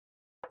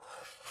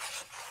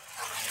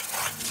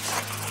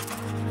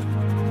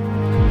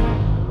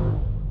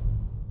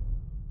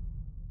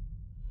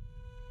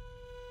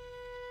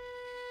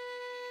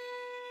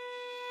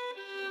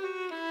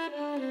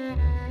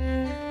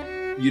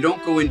You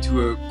don't go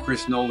into a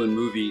Chris Nolan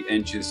movie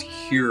and just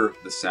hear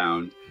the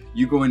sound.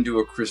 You go into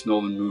a Chris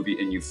Nolan movie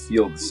and you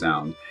feel the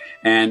sound.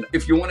 And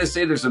if you want to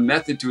say there's a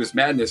method to his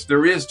madness,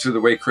 there is to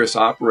the way Chris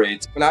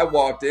operates. When I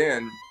walked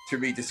in to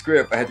read the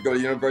script, I had to go to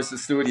Universal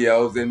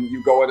Studios, and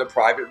you go in a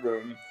private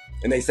room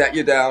and they sat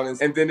you down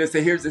and then they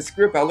say, here's the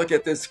script. I look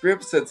at this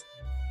script and says,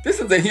 this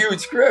is a huge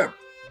script.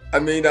 I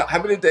mean,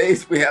 how many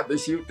days we have to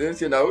shoot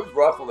this? You know, it was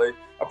roughly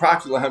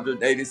approximately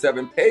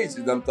 187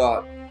 pages. I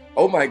thought,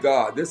 oh my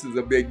God, this is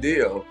a big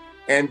deal.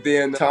 And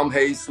then Tom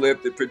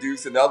Hayslip, the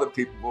producer, and other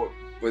people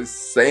was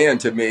saying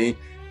to me,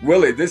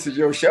 Willie, this is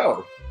your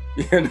show.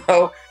 You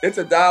know, it's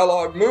a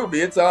dialogue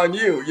movie. It's on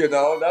you, you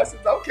know. And I said,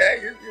 okay,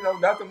 you know,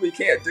 nothing we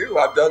can't do.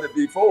 I've done it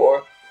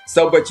before.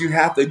 So, but you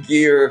have to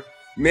gear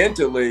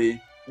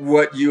mentally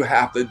what you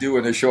have to do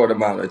in a short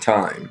amount of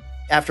time.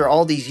 After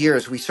all these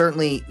years, we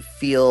certainly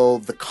feel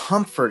the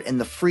comfort and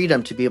the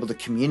freedom to be able to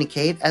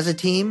communicate as a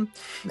team.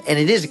 And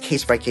it is a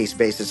case-by-case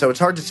basis. So it's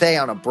hard to say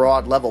on a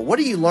broad level. What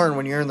do you learn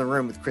when you're in the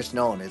room with Chris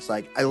Nolan? It's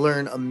like, I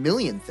learn a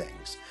million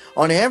things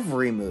on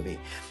every movie.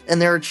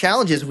 And there are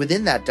challenges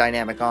within that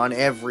dynamic on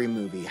every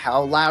movie.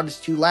 How loud is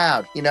too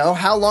loud? You know,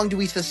 how long do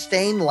we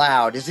sustain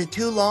loud? Is it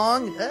too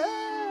long?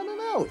 I don't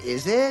know.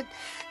 Is it?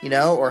 You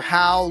know, or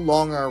how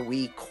long are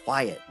we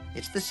quiet?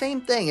 It's the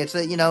same thing. It's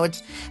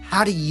it's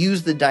how to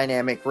use the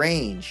dynamic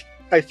range.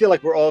 I feel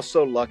like we're all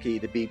so lucky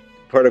to be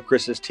part of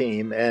Chris's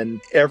team,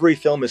 and every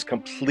film is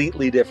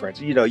completely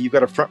different. You know, you've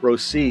got a front row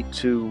seat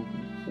to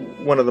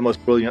one of the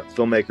most brilliant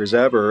filmmakers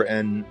ever,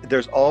 and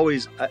there's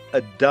always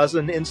a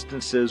dozen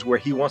instances where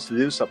he wants to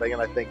do something,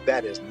 and I think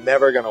that is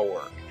never going to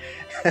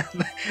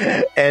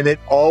work. And it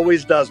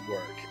always does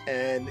work,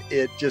 and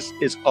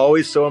it's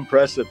always so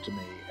impressive to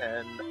me.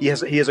 And he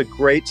has a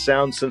great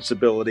sound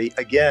sensibility.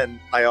 Again,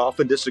 I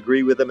often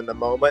disagree with him in the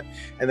moment,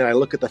 and then I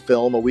look at the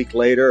film a week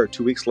later or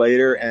 2 weeks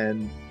later,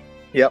 and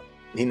yep,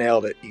 he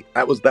nailed it.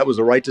 That was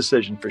the right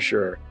decision for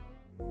sure.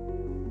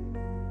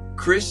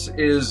 Chris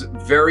is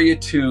very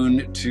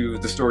attuned to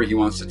the story he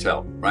wants to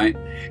tell, right?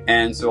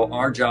 And so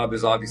our job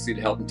is obviously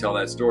to help him tell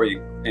that story.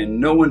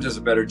 And no one does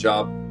a better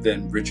job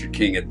than Richard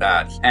King at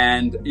that.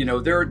 And, you know,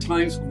 there are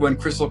times when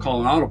Chris will call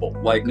an audible.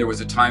 Like there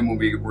was a time when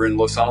we were in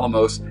Los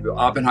Alamos,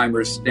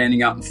 Oppenheimer is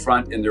standing out in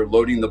front and they're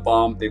loading the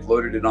bomb. They've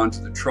loaded it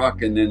onto the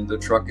truck, and then the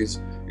truck is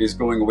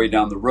going away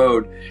down the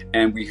road.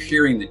 And we're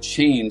hearing the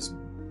chains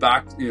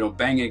back, you know,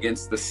 banging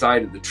against the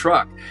side of the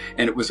truck.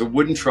 And it was a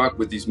wooden truck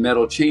with these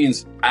metal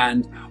chains,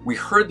 and we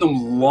heard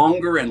them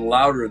longer and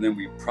louder than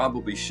we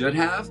probably should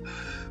have.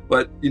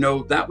 But, you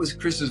know, that was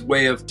Chris's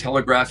way of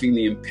telegraphing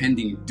the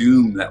impending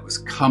doom that was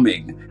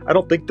coming. I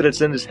don't think that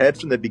it's in his head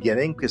from the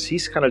beginning, because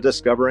he's kind of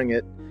discovering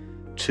it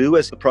too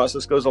as the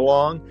process goes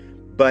along,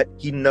 but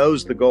he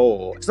knows the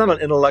goal. It's not an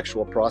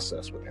intellectual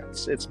process with him.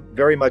 It's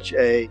very much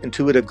a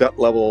intuitive gut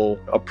level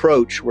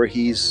approach where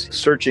he's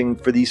searching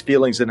for these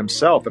feelings in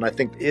himself. And I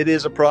think it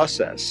is a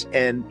process.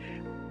 And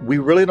we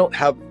really don't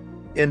have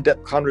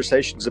in-depth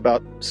conversations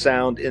about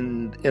sound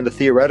in the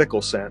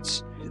theoretical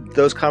sense.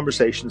 Those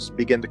conversations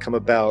begin to come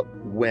about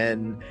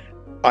when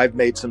I've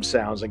made some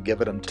sounds and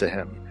given them to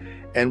him.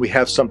 And we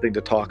have something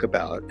to talk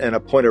about and a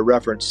point of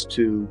reference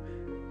to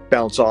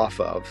bounce off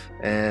of,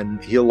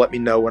 and he'll let me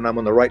know when I'm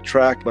on the right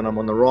track, when I'm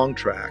on the wrong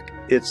track.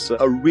 It's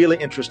a really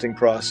interesting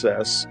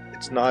process.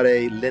 It's not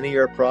a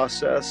linear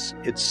process.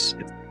 There's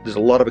a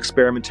lot of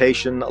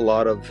experimentation, a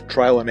lot of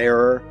trial and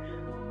error,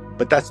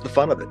 but that's the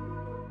fun of it.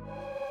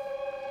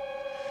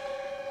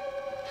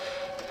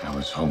 I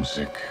was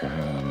homesick,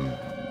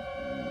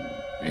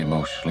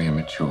 emotionally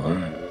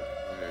immature,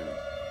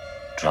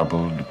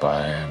 troubled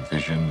by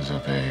visions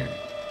of a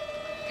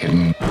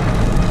hidden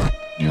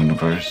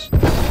universe.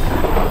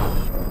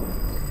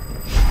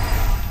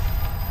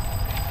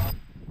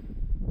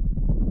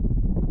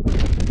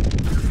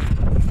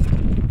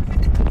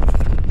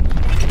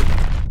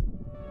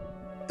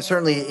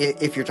 Certainly,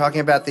 if you're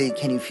talking about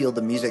can you feel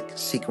the music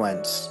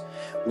sequence,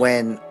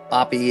 when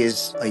Oppie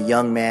is a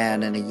young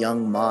man and a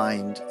young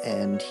mind,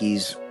 and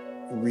he's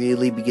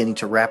really beginning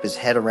to wrap his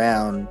head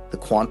around the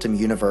quantum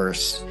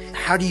universe,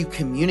 how do you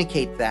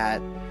communicate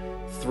that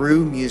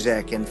through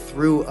music and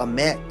through a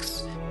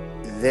mix?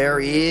 There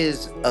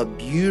is a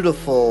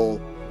beautiful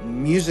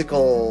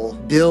musical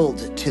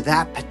build to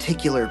that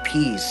particular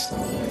piece.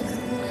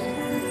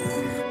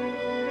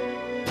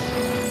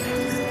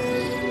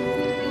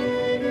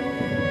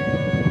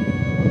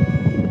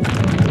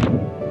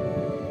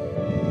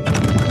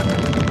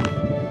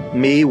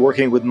 Me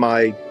working with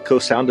my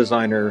co-sound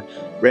designer,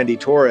 Randy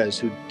Torres,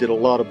 who did a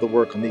lot of the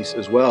work on these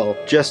as well,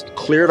 just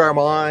cleared our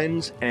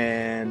minds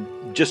and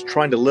just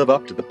trying to live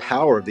up to the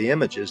power of the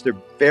images. They're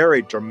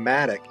very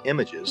dramatic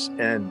images,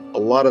 and a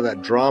lot of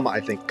that drama, I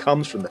think,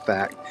 comes from the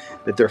fact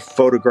that they're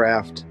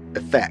photographed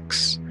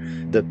effects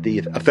that the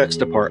effects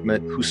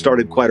department, who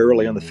started quite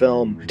early on the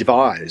film,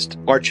 devised.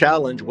 Our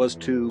challenge was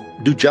to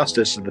do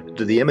justice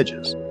to the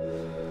images.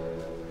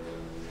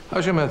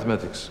 How's your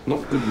mathematics?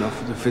 Not good enough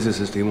for the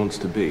physicist he wants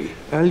to be.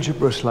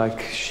 Algebra's like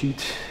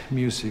sheet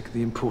music.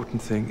 The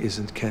important thing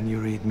isn't can you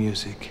read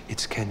music,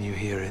 it's can you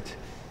hear it.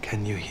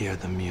 Can you hear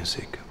the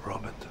music,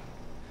 Robert?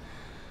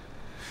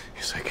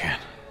 Yes, I can.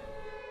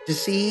 To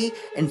see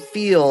and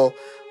feel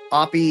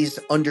Oppie's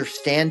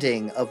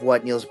understanding of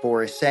what Niels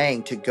Bohr is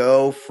saying, to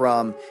go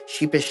from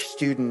sheepish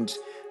student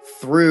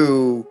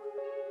through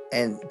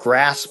and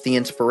grasp the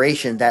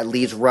inspiration that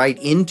leads right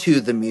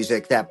into the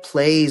music that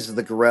plays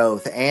the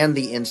growth and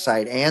the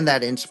insight and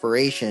that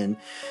inspiration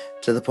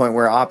to the point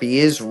where Oppie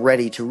is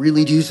ready to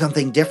really do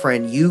something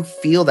different. You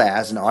feel that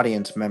as an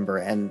audience member,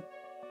 and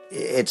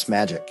it's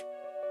magic.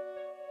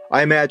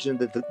 I imagine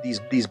that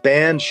these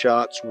band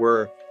shots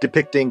were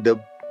depicting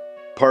the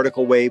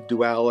particle wave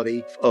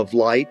duality of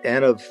light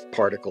and of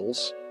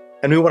particles.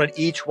 And we wanted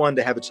each one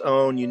to have its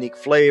own unique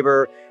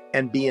flavor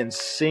and be in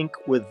sync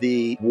with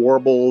the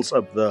warbles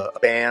of the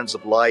bands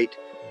of light.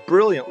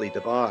 Brilliantly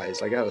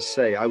devised, I gotta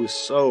say. I was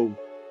so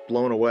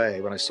blown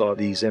away when I saw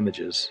these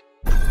images.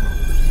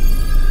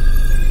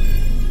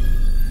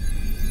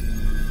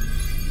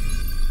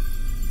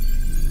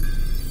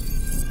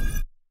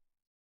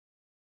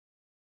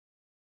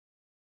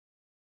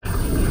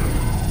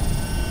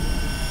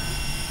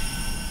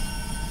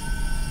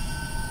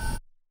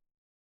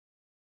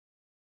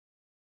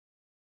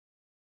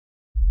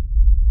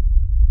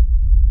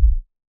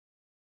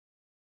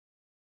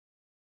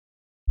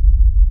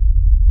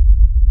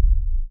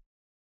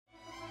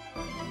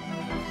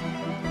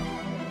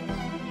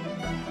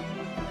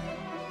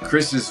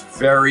 Chris is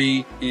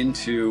very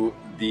into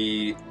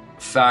the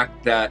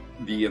fact that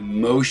the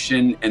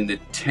emotion and the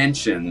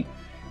tension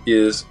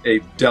is a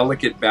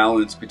delicate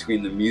balance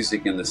between the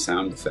music and the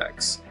sound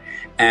effects.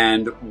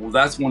 And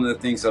that's one of the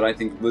things that I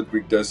think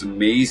Ludwig does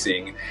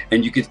amazing.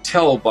 And you could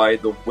tell by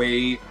the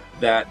way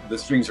that the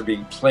strings are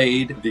being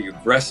played, the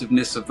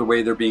aggressiveness of the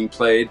way they're being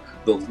played,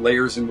 the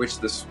layers in which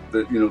the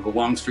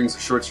long strings, the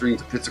short strings,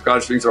 the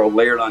pizzicato strings are all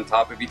layered on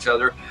top of each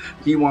other.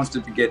 He wants to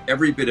get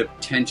every bit of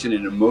tension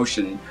and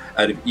emotion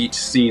out of each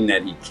scene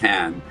that he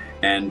can.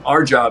 And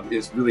our job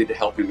is really to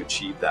help him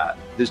achieve that.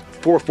 There's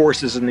 4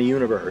 forces in the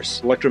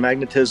universe: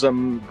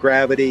 electromagnetism,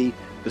 gravity,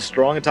 the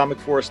strong atomic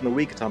force, and the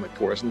weak atomic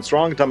force. And the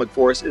strong atomic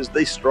force is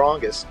the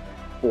strongest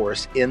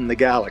force in the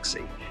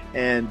galaxy.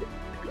 And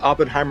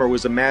Oppenheimer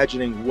was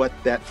imagining what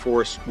that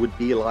force would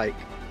be like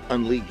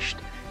unleashed.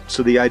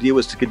 So the idea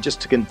was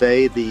to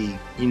convey the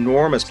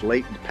enormous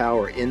latent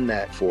power in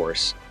that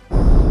force.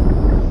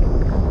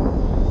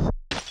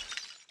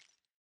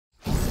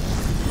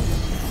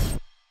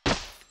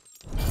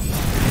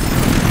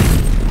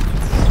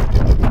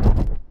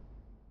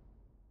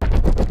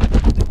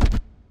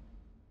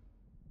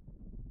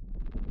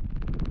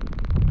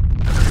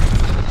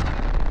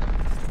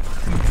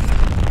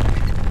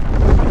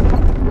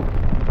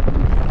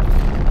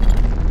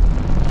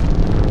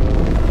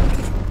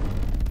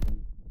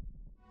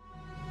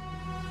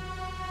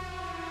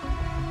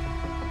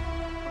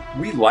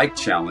 We like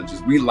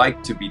challenges. We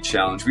like to be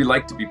challenged. We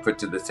like to be put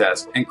to the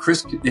test. And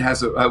Chris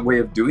has a way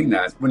of doing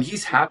that. When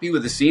he's happy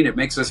with the scene, it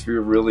makes us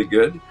feel really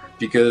good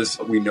because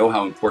we know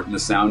how important the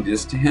sound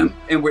is to him.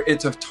 And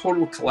it's a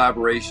total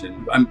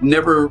collaboration. I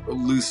never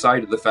lose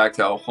sight of the fact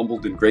how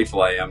humbled and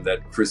grateful I am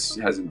that Chris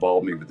has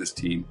involved me with this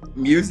team.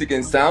 Music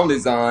and sound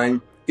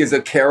design is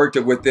a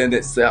character within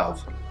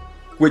itself,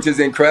 which is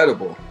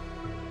incredible.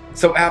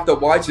 So after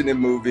watching the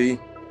movie,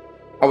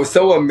 I was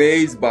so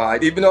amazed by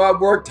it, even though I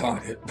worked on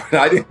it, but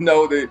I didn't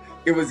know that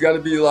it was going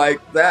to be like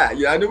that.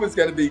 I knew it was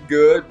going to be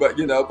good, but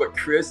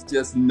Chris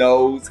just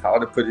knows how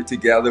to put it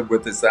together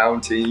with the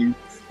sound team.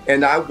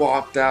 And I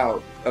walked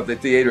out of the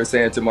theater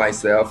saying to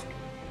myself,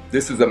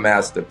 this is a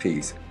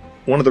masterpiece.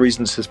 One of the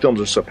reasons his films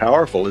are so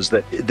powerful is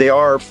that they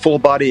are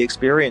full-body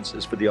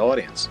experiences for the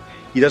audience.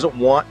 He doesn't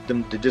want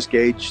them to just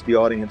gauge the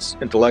audience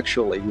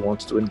intellectually. He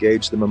wants to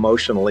engage them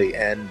emotionally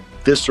and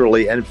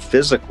viscerally and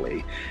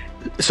physically.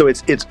 So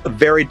it's a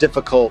very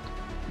difficult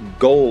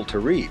goal to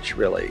reach,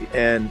 really,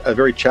 and a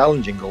very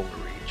challenging goal to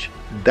reach.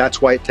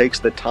 That's why it takes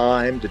the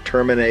time,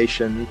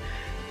 determination,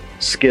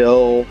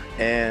 skill,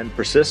 and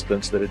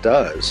persistence that it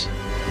does.